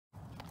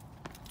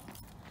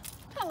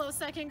Hello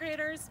second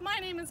graders, my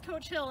name is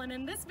Coach Hill, and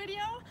in this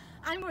video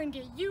I'm going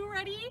to get you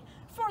ready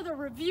for the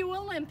Review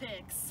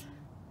Olympics.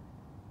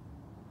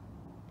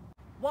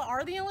 What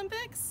are the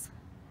Olympics?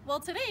 Well,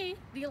 today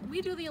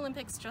we do the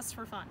Olympics just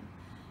for fun.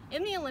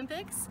 In the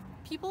Olympics,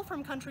 people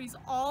from countries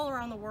all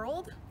around the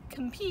world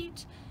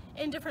compete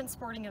in different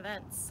sporting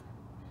events.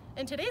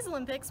 In today's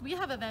Olympics, we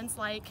have events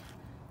like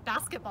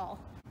basketball,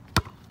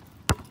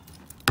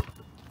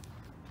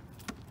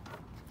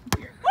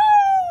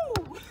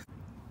 woo!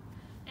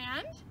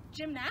 And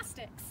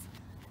gymnastics.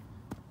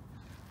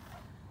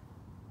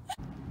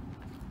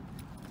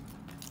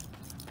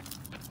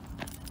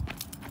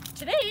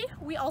 Today,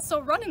 we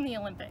also run in the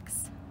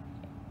Olympics.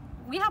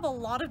 We have a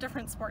lot of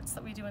different sports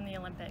that we do in the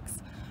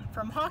Olympics,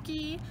 from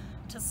hockey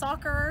to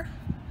soccer,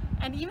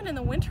 and even in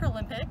the Winter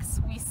Olympics,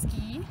 we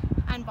ski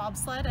and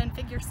bobsled and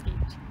figure skate.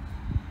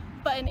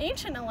 But in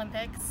ancient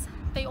Olympics,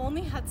 they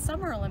only had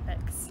Summer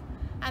Olympics,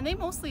 and they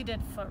mostly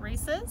did foot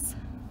races,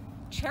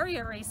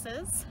 chariot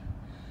races,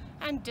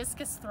 and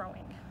discus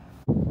throwing.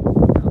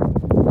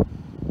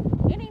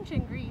 In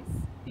ancient Greece,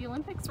 the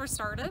Olympics were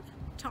started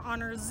to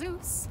honor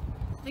Zeus,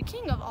 the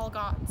king of all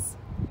gods.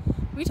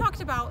 We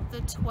talked about the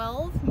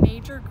 12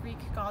 major Greek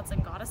gods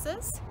and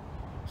goddesses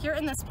here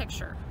in this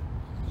picture.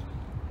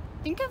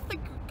 Think of the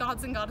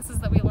gods and goddesses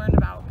that we learned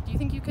about. Do you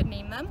think you could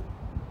name them?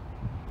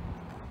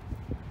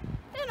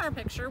 In our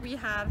picture, we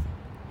have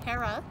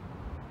Hera,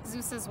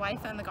 Zeus's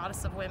wife and the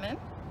goddess of women;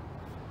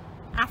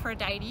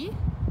 Aphrodite,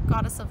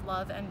 goddess of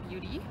love and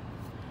beauty;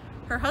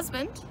 her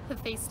husband,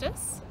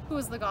 Hephaestus, who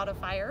is the god of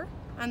fire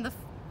and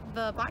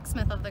the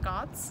blacksmith of the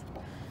gods.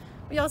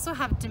 We also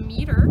have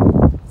Demeter,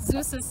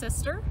 Zeus's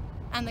sister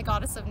and the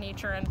goddess of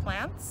nature and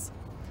plants;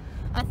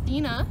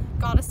 Athena,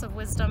 goddess of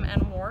wisdom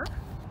and war;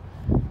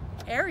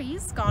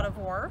 Ares, god of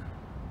war;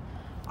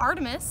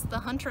 Artemis, the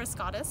huntress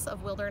goddess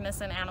of wilderness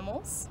and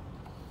animals;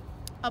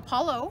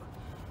 Apollo,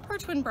 her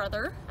twin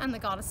brother and the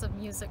goddess of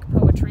music,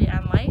 poetry,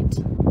 and light;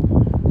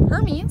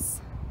 Hermes,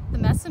 the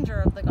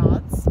messenger of the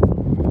gods;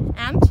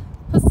 and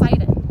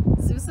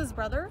Poseidon, Zeus's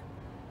brother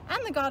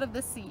and the god of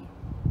the sea.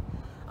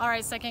 All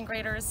right, second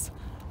graders,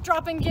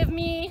 drop and give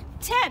me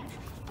 10.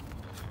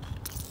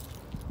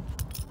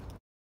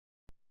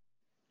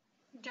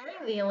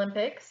 During the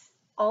Olympics,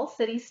 all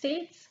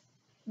city-states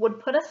would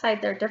put aside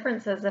their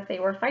differences if they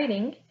were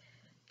fighting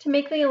to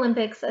make the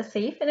Olympics a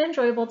safe and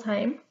enjoyable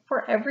time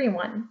for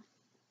everyone.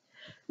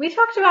 We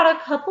talked about a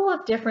couple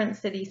of different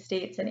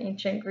city-states in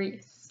ancient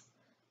Greece.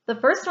 The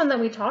first one that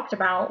we talked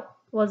about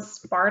was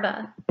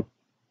Sparta.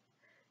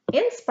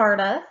 In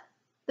Sparta,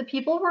 the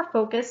people were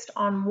focused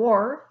on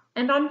war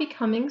and on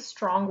becoming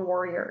strong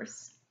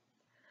warriors.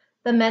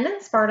 The men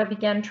in Sparta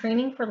began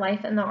training for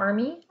life in the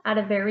army at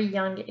a very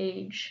young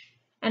age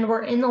and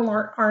were in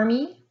the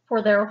army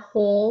for their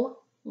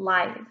whole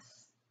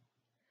lives.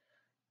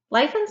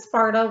 Life in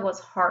Sparta was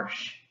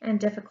harsh and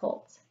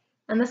difficult,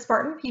 and the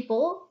Spartan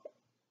people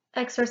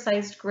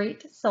exercised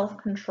great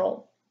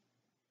self-control.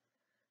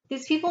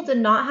 These people did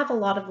not have a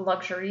lot of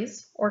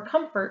luxuries or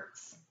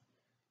comforts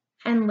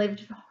and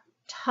lived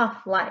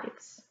tough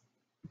lives.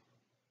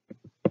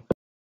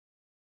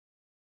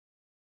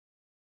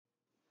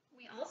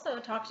 We also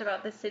talked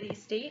about the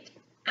city-state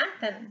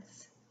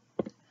Athens.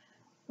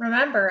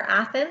 Remember,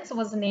 Athens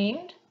was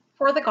named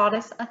for the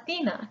goddess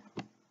Athena,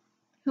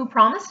 who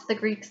promised the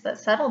Greeks that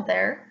settled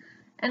there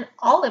an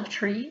olive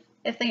tree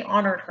if they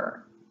honored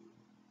her.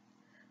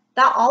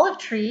 That olive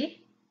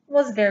tree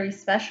was very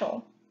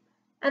special,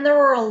 and there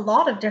were a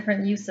lot of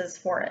different uses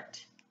for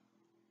it.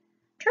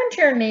 Turn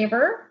to your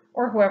neighbor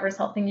or whoever's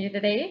helping you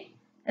today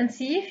and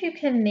see if you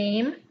can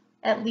name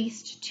at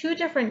least 2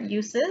 different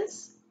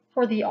uses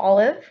for the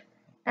olive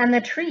and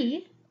the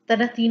tree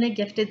that Athena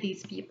gifted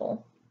these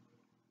people.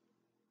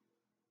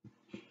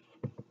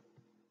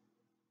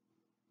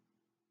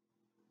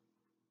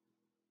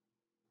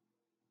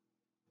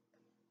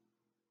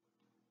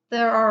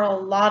 There are a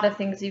lot of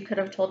things you could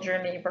have told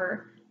your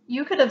neighbor.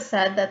 You could have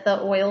said that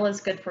the oil is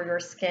good for your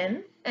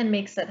skin and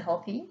makes it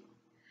healthy,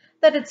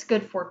 that it's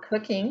good for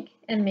cooking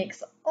and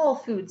makes all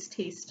foods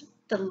taste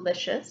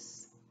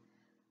delicious,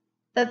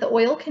 that the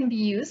oil can be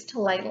used to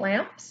light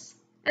lamps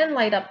and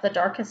light up the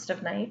darkest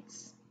of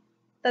nights,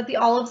 that the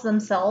olives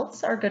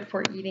themselves are good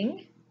for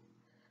eating,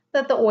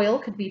 that the oil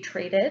could be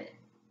traded,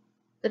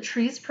 the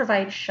trees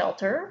provide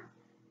shelter,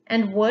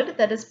 and wood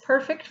that is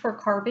perfect for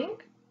carving,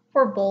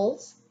 for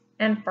bowls,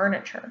 and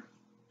furniture.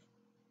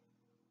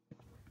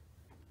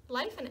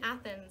 Life in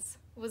Athens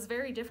was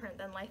very different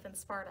than life in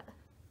Sparta.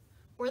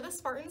 Where the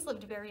Spartans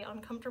lived very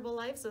uncomfortable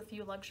lives with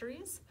few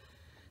luxuries,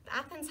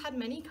 Athens had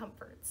many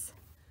comforts.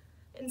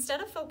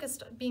 Instead of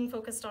being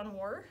focused on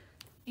war,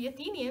 the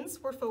Athenians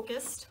were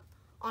focused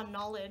on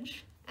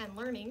knowledge and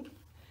learning,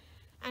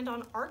 and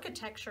on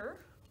architecture,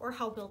 or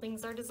how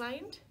buildings are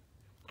designed,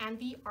 and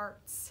the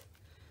arts.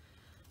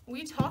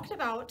 We talked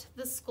about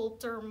the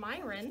sculptor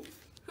Myron,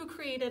 who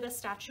created a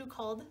statue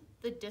called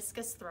the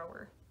Discus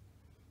Thrower.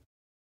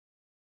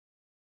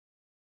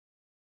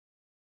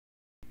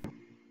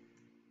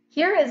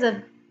 Here is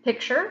a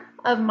picture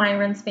of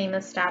Myron's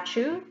famous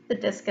statue, the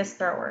Discus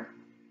Thrower.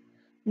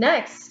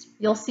 Next,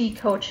 you'll see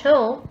Coach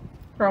Hill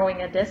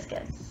throwing a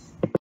discus.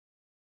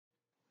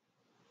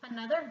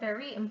 Another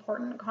very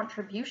important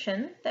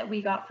contribution that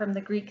we got from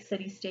the Greek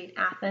city-state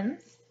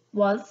Athens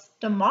was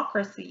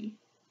democracy.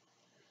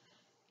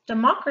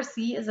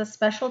 Democracy is a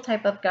special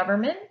type of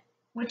government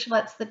which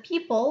lets the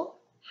people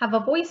have a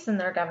voice in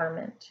their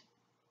government.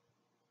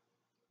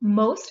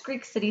 Most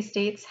Greek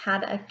city-states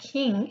had a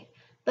king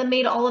that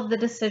made all of the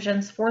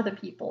decisions for the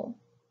people.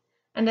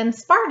 And in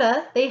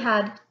Sparta, they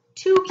had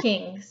 2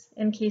 kings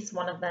in case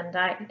one of them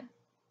died.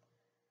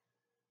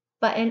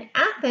 But in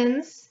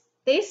Athens,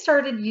 they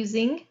started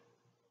using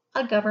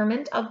a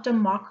government of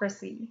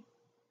democracy.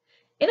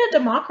 In a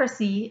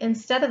democracy,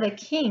 instead of a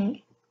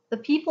king, the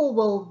people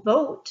will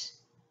vote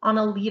on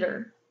a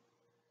leader.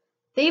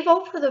 They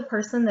vote for the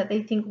person that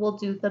they think will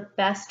do the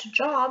best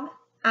job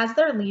as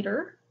their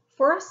leader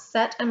for a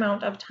set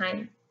amount of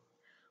time.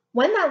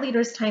 When that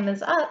leader's time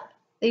is up,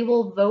 they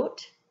will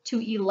vote to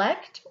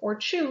elect or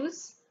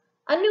choose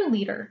a new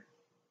leader.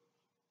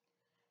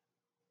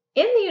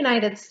 In the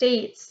United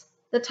States,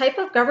 the type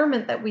of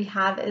government that we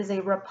have is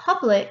a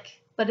republic,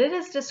 but it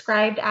is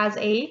described as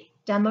a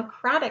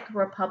democratic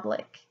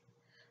republic.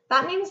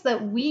 That means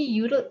that we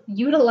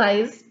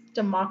utilize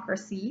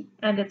democracy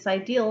and its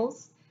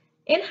ideals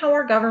in how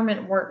our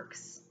government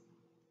works.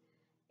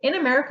 In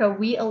America,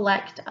 we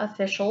elect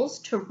officials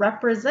to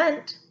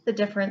represent the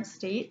different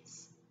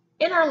states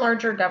in our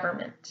larger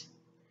government.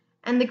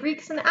 And the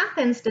Greeks in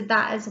Athens did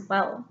that as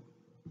well.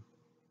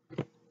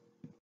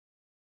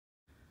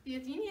 The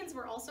Athenians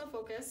were also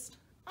focused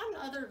on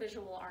other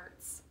visual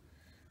arts,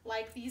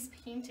 like these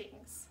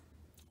paintings.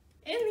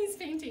 In these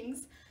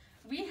paintings,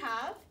 we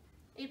have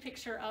a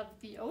picture of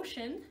the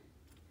ocean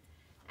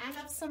and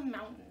of some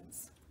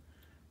mountains.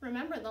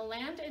 Remember, the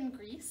land in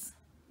Greece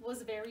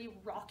was very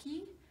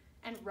rocky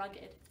and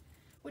rugged,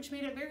 which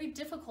made it very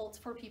difficult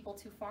for people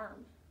to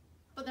farm.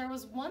 But there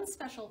was one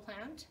special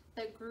plant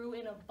that grew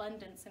in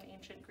abundance in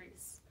ancient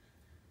Greece,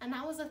 and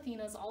that was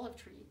Athena's olive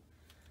tree.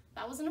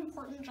 That was an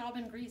important job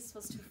in Greece,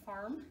 was to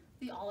farm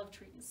the olive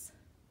trees.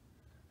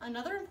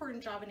 Another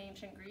important job in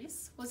ancient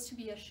Greece was to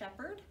be a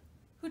shepherd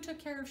who took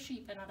care of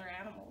sheep and other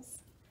animals.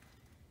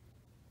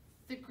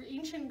 The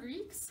ancient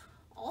Greeks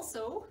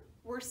also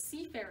were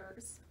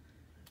seafarers.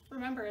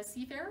 Remember, a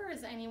seafarer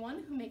is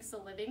anyone who makes a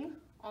living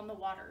on the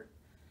water.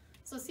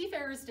 So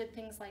seafarers did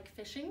things like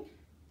fishing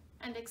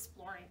and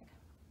exploring.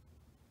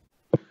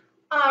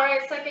 All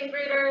right, second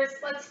graders,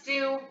 let's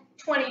do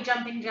 20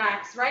 jumping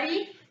jacks.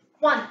 Ready?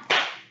 1,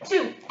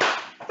 2,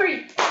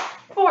 3,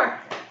 4,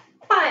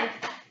 5,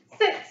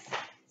 6,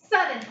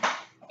 7,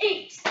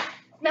 8,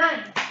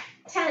 9,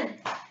 10,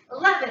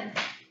 11,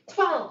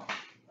 12,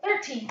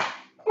 13,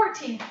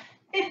 14,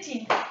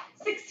 15,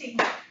 16,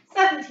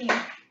 17,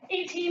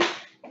 18,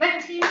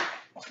 19,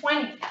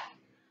 20.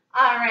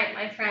 All right,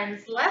 my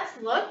friends, let's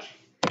look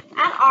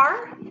at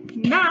our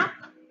map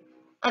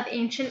of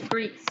ancient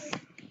Greece.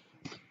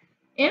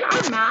 In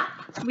our map,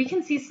 we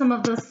can see some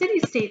of those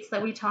city-states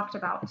that we talked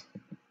about.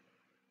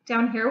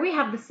 Down here we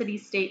have the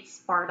city-state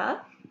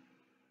Sparta.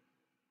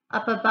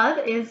 Up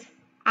above is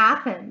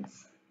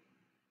Athens.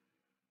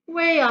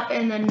 Way up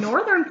in the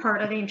northern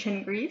part of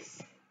ancient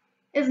Greece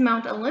is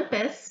Mount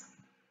Olympus,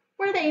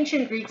 where the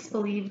ancient Greeks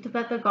believed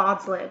that the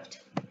gods lived.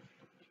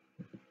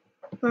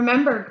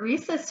 Remember,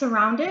 Greece is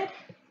surrounded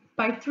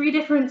by 3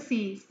 different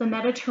seas: the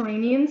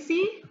Mediterranean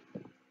Sea,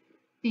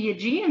 the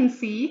Aegean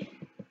Sea,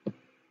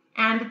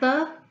 and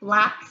the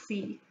Black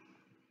Sea.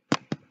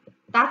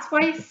 That's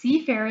why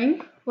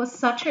seafaring was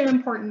such an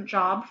important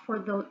job for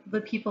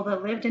the people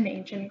that lived in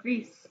ancient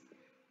Greece.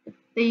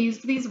 They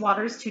used these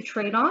waters to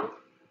trade on,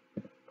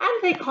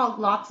 and they caught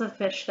lots of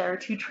fish there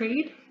to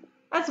trade,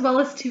 as well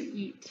as to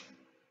eat.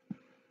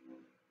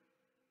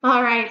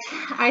 All right,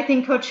 I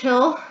think Coach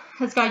Hill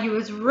has got you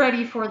as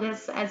ready for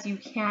this as you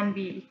can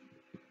be.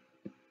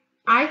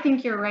 I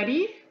think you're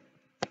ready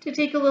to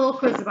take a little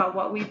quiz about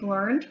what we've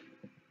learned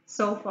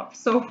so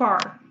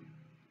far.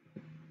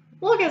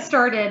 We'll get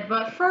started,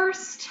 but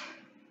first,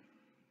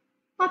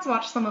 let's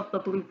watch some of the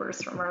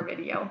bloopers from our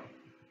video.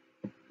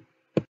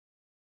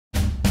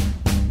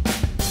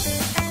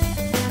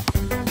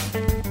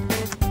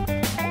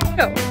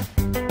 Go.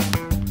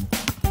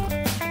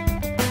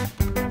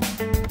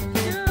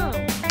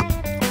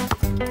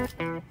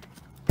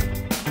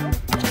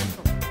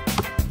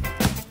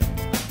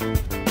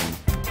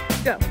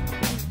 Go.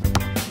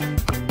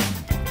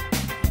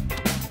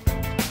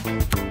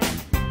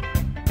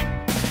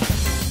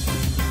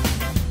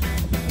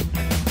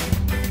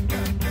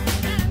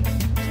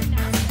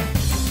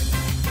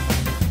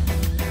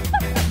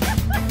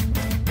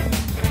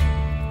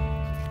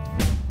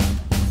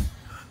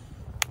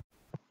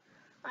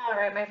 All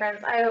right, my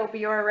friends, I hope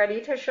you are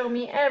ready to show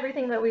me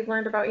everything that we've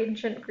learned about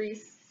ancient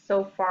Greece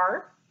so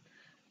far.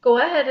 Go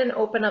ahead and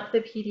open up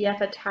the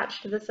PDF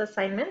attached to this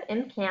assignment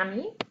in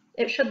Kami.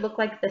 It should look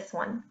like this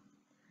one.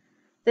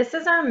 This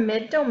is our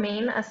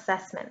mid-domain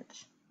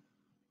assessment.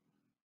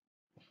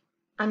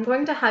 I'm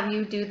going to have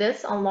you do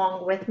this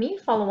along with me,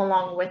 follow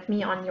along with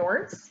me on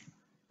yours.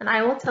 and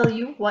I will tell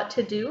you what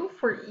to do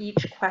for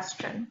each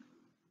question.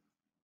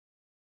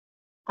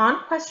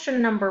 On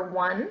question number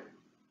 1,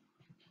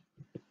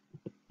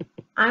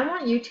 I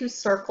want you to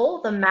circle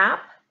the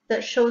map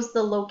that shows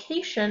the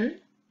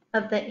location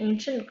of the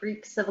ancient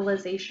Greek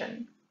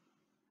civilization.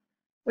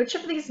 Which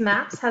of these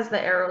maps has the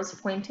arrows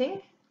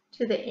pointing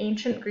to the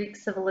ancient Greek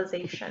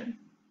civilization?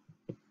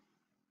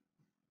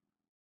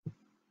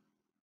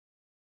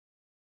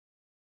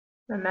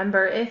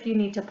 Remember, if you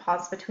need to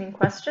pause between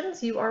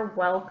questions, you are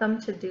welcome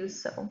to do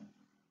so.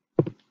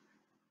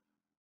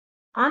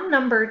 On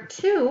number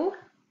 2,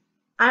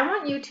 I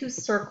want you to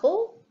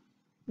circle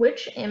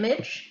which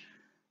image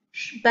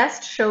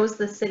best shows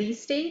the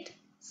city-state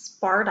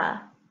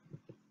Sparta.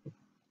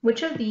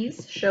 Which of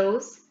these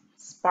shows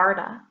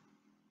Sparta?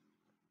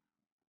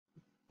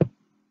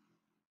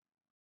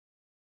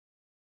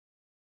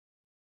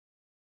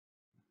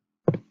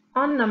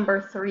 On number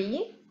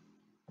 3,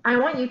 I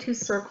want you to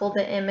circle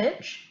the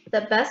image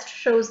that best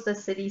shows the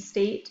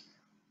city-state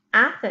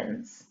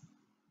Athens.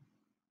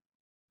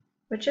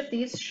 Which of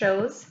these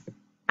shows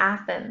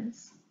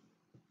Athens?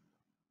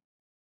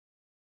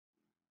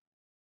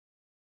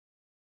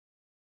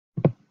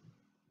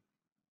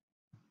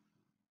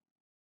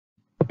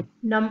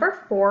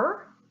 Number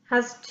 4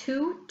 has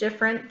 2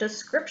 different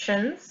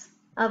descriptions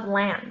of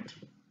land.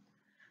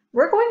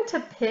 We're going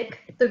to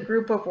pick the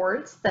group of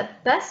words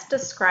that best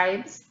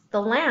describes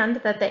the land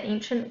that the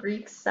ancient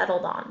Greeks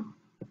settled on.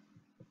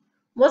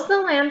 Was the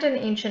land in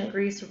ancient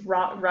Greece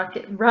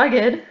rugged,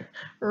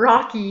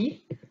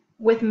 rocky,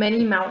 with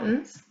many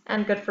mountains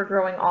and good for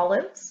growing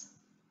olives?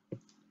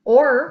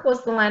 Or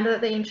was the land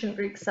that the ancient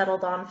Greeks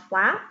settled on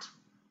flat,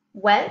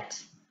 wet,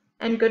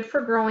 and good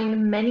for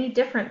growing many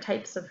different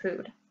types of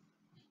food?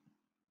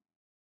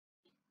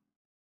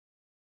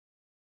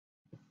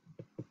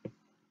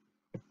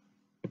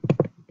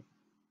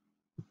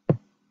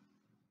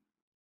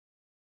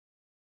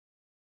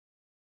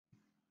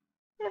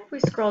 If we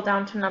scroll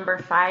down to number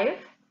 5,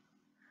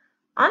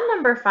 on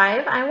number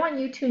 5, I want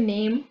you to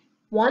name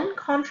one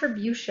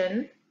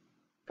contribution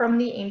from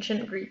the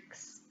ancient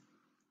Greeks.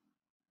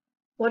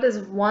 What is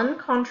one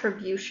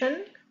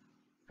contribution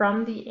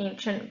from the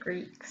ancient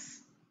Greeks?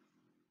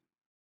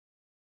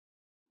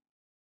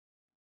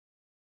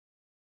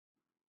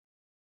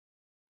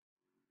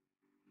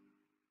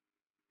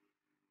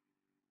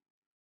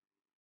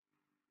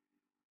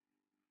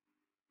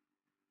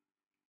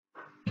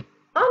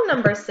 On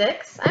number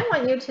 6, I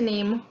want you to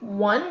name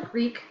one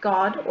Greek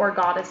god or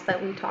goddess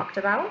that we talked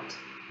about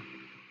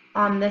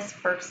on this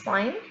first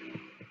line.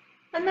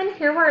 And then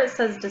here where it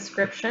says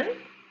description,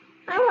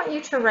 I want you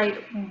to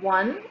write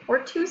 1 or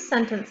 2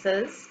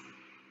 sentences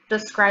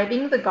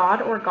describing the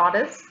god or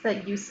goddess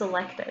that you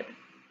selected.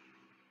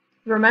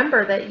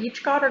 Remember that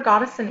each god or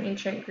goddess in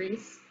ancient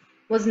Greece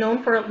was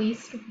known for at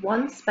least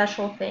one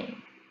special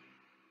thing.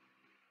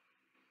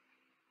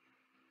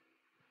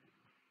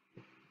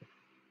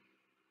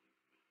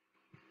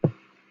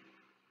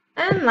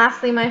 And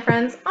lastly, my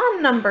friends,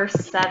 on number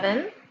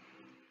 7,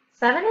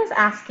 7 is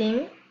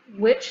asking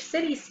which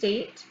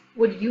city-state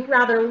would you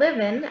rather live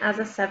in as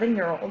a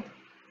 7-year-old?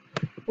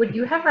 Would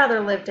you have rather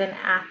lived in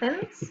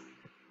Athens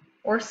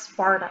or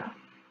Sparta?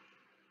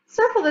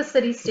 Circle the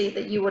city-state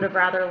that you would have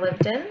rather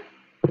lived in,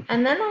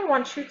 and then I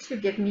want you to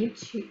give me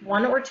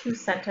 1 or 2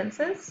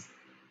 sentences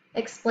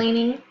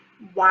explaining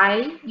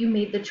why you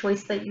made the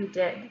choice that you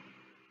did.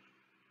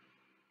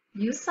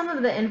 Use some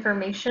of the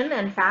information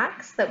and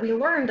facts that we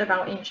learned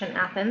about ancient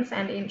Athens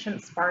and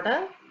ancient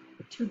Sparta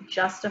to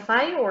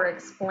justify or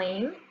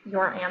explain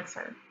your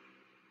answer.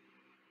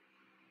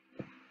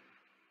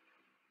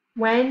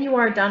 When you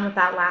are done with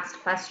that last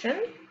question,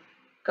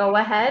 go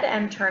ahead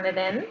and turn it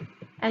in,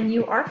 and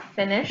you are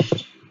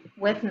finished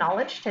with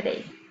Knowledge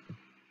Today.